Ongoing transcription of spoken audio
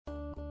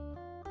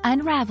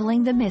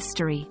Unraveling the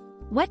Mystery.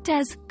 What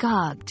does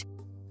gogged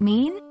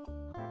mean?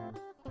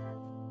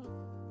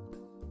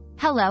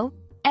 Hello,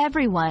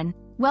 everyone.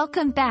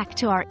 Welcome back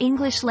to our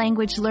English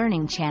language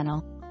learning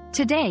channel.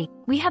 Today,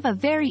 we have a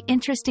very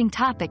interesting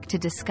topic to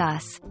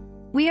discuss.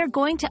 We are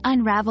going to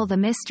unravel the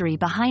mystery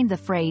behind the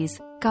phrase,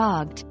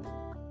 gogged.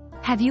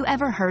 Have you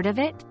ever heard of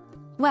it?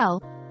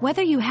 Well,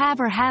 whether you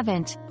have or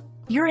haven't,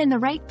 you're in the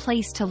right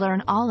place to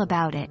learn all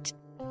about it.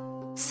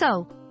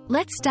 So,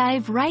 let's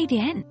dive right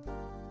in.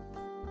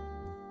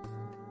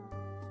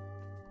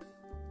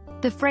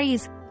 The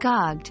phrase,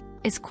 gogged,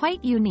 is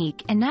quite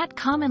unique and not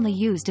commonly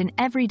used in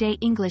everyday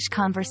English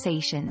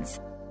conversations.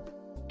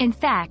 In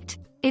fact,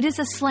 it is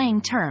a slang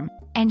term,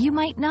 and you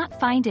might not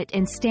find it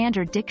in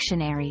standard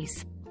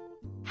dictionaries.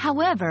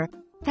 However,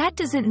 that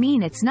doesn't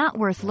mean it's not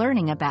worth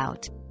learning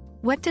about.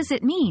 What does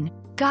it mean?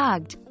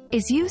 Gogged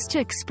is used to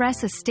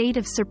express a state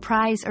of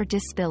surprise or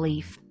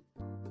disbelief.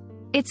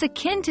 It's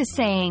akin to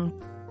saying,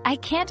 "I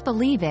can't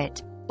believe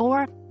it,"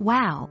 or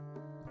 "wow."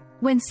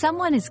 When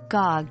someone is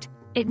gogged,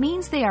 it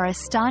means they are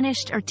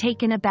astonished or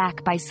taken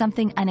aback by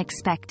something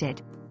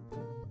unexpected.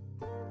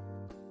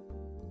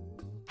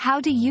 How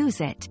to use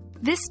it.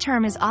 This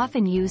term is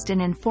often used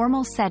in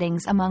informal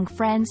settings among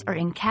friends or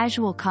in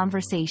casual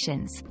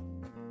conversations.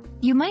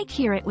 You might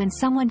hear it when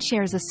someone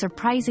shares a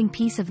surprising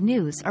piece of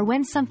news or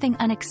when something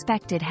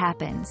unexpected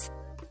happens.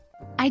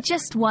 "I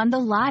just won the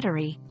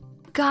lottery."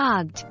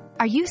 Gogged.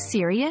 Are you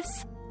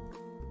serious?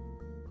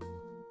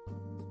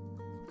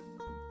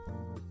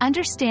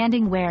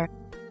 Understanding where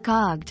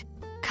gogged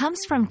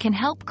comes from can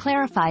help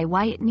clarify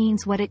why it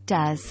means what it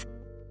does.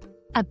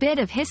 A bit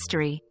of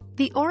history.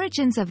 The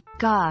origins of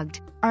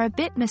gogged are a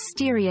bit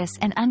mysterious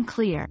and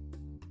unclear.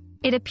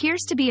 It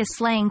appears to be a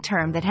slang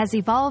term that has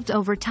evolved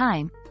over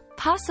time,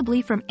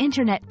 possibly from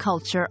internet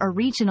culture or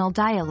regional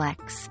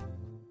dialects.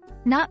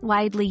 Not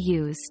widely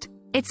used.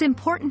 It's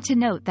important to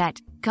note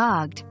that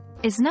gogged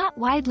is not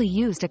widely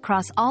used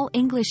across all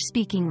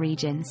English-speaking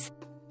regions.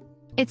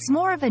 It's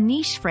more of a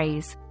niche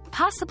phrase,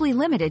 possibly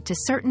limited to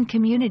certain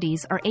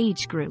communities or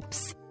age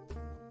groups.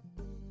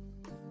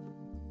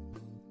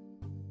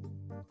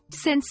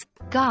 Since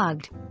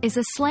gogged is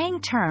a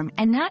slang term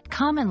and not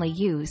commonly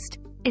used,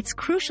 it's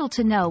crucial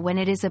to know when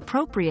it is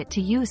appropriate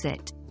to use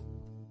it.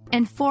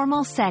 In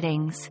formal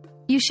settings,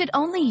 you should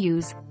only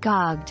use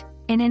gogged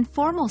in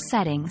informal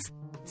settings,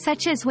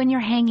 such as when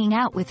you're hanging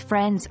out with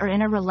friends or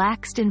in a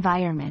relaxed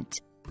environment.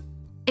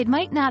 It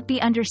might not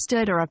be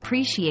understood or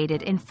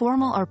appreciated in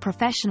formal or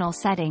professional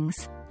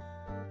settings.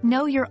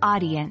 Know your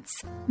audience.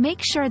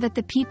 Make sure that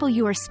the people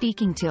you are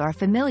speaking to are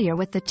familiar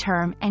with the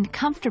term and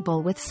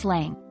comfortable with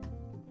slang.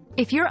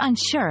 If you're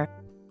unsure,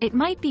 it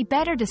might be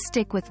better to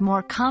stick with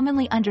more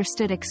commonly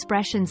understood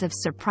expressions of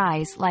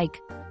surprise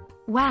like,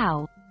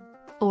 "wow,"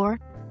 or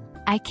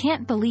 "I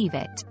can't believe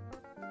it."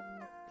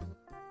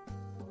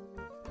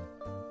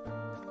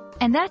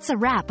 And that's a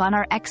wrap on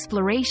our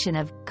exploration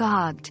of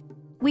gogged.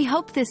 We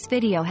hope this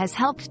video has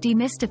helped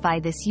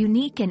demystify this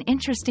unique and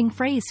interesting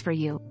phrase for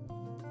you.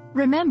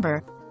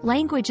 Remember,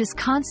 language is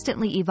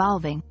constantly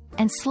evolving,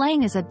 and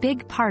slang is a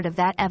big part of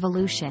that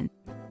evolution.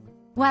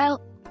 While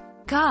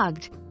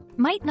gogged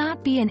might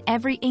not be in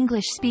every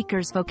English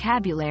speaker's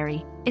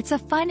vocabulary, it's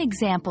a fun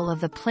example of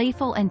the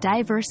playful and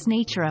diverse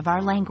nature of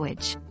our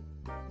language.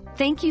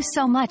 Thank you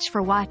so much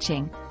for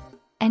watching.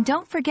 And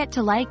don't forget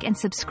to like and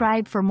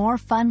subscribe for more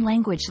fun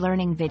language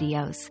learning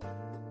videos.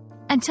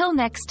 Until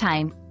next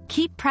time,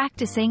 keep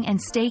practicing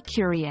and stay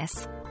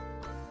curious.